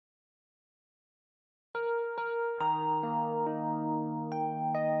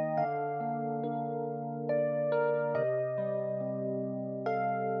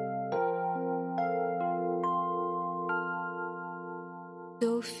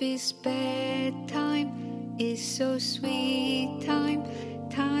Sophie's bedtime is so sweet.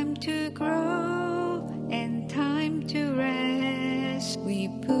 Time to grow and time to rest. We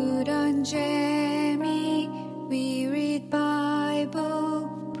put on jammy, we read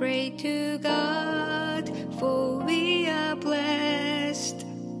Bible, pray to God, for we are blessed.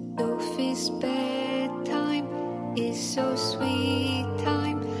 Sophie's bedtime is so sweet.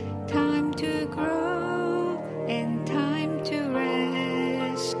 Time to grow and time to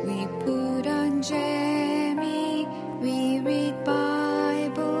rest. We put on jammy, we read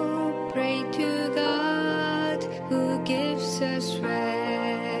Bible, pray to God who gives us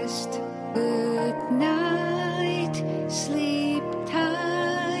rest. Good night, sleep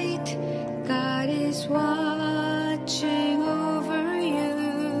tight, God is watching over you.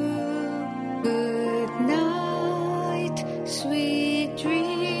 Good night, sweet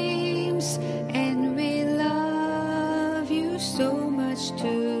dreams, and we love you so much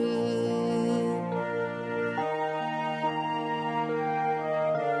too.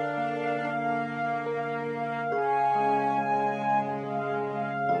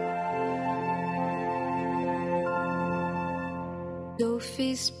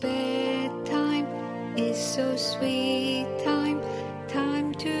 Sophie's bedtime is so sweet.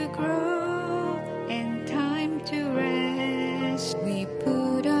 Time to grow and time to rest. We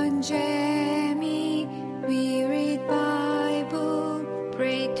put on jammy, we read Bible,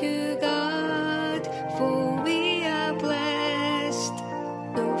 pray to